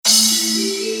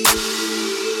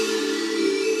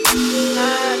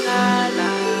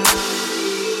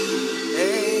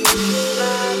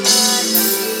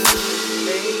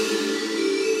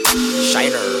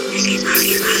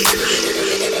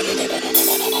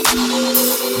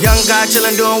Young guy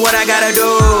chillin', doing what I gotta do.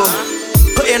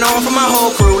 Putting on for my whole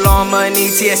crew. Long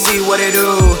money, TSC, what it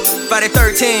do? Friday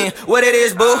 13, what it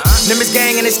is, boo? Nimbus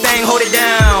gang and this thing, hold it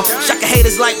down. Shocking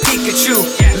haters like Pikachu,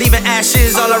 leaving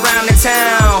ashes all around the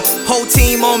town. Whole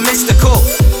team on mystical.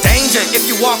 Danger if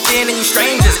you walk in and you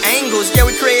strangers. Angles, yeah,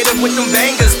 we creative with them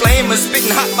bangers. Flamers,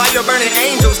 spitting hot fire, burning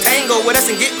angels. Tangle with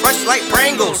us and get crushed like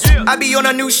Pringles. I be on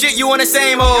a new shit, you on the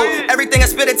same old. Everything I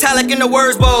spit italic in the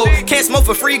words bowl. Can't smoke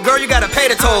for free, girl, you gotta pay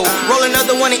the toll. Roll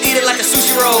another one and eat it like a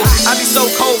sushi roll. I be so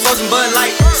cold, frozen Bud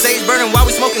Light. Sage burning while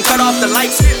we smoking, cut off the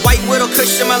lights. White widow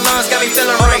cushion my lungs, got me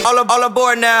feeling right. All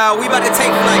aboard now, we about to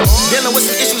take flight. Dealing with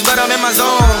some issues, but I'm in my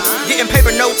zone. Getting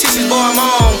paper, no tissues, boy, I'm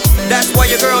on. That's why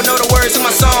your girl know the words to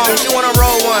my song. She wanna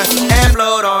roll one and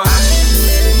float on.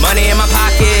 Money in my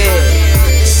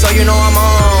pocket, so you know I'm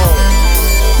on.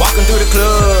 Walking through the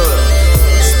club,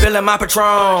 spilling my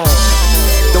Patron.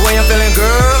 The way I'm feeling,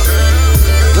 girl,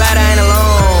 glad I ain't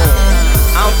alone.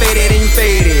 I'm faded and you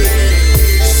faded,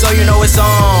 so you know it's on.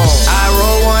 I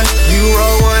roll one, you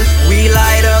roll one, we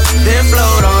light up, then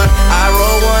float on. I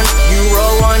roll one, you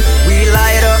roll one, we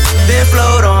light up, then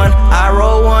float on. I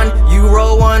roll one, you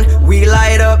roll one, we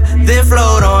light up, then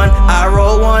float on. I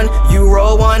roll one, you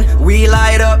roll one, we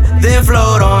light up, then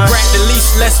float on. Crack the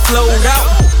leash, let's float out.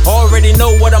 Already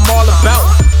know what I'm all about.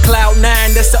 Cloud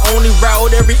 9, that's the only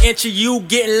route. Every inch of you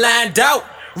getting lined out.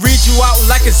 Read you out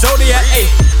like a Zodiac, ayy.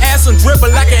 Add some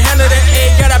dribble like a hand of the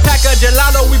egg. Got a pack of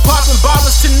gelato, we poppin'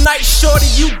 bottles tonight. Shorty,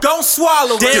 you gon'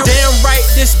 swallow. Damn right,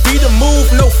 this be the move,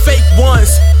 no fake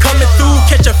ones. Coming through,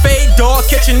 catch a fade dog,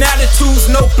 catching attitudes.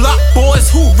 No block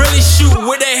boys who really shoot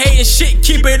with they hating shit,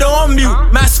 keep it on mute.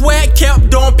 My swag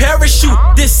kept on parachute.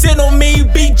 This sit on me,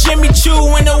 be Jimmy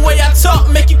Choo. And the way I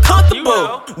talk, make you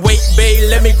comfortable. Wait, babe,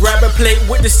 let me grab a plate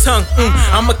with this tongue.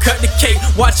 I'ma cut the cake,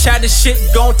 watch how this shit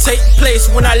gon' take place.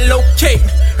 When I locate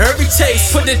every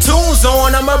taste, put the tunes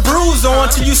on, I'ma bruise on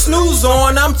till you snooze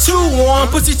on. I'm too warm,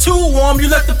 pussy too warm, you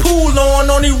left the pool on.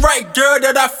 Only right, girl,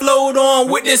 that I float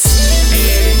on with this.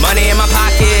 Money in my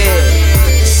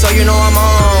pocket, so you know I'm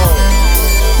on.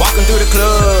 Walking through the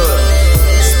club,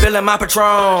 spilling my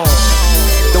Patron.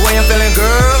 The way I'm feeling,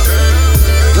 girl,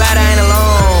 glad I ain't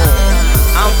alone.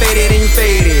 I'm faded and you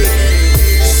faded,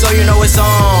 so you know it's on.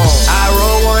 I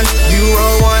roll one, you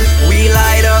roll one, we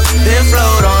light up, then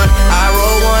float on. I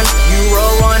roll one, you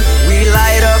roll one, we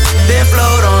light up, then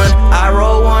float on. I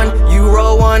roll one, you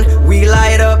roll one, we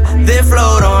light up, then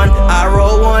float on. I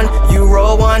roll one, you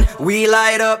roll one, we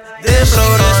light up, then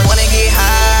float on. She just wanna get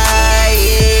high,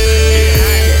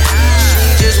 yeah.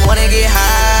 She just wanna get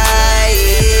high,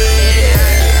 yeah.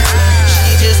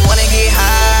 She just wanna get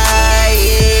high,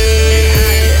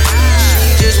 yeah.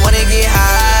 She just wanna get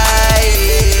high,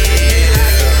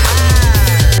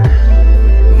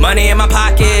 yeah. Money in my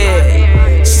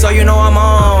pocket, so you know I'm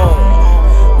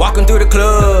on. Walking through the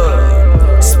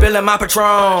club, spilling my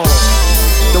Patron.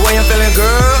 The way I'm feeling,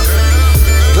 girl,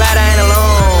 glad I ain't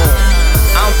alone.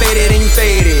 I'm faded and you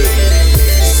faded,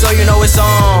 so you know it's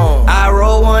on. I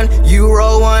roll one, you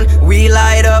roll one, we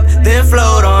light up, then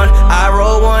float on. I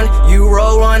roll one, you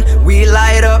roll one, we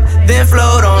light up, then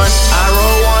float on. I roll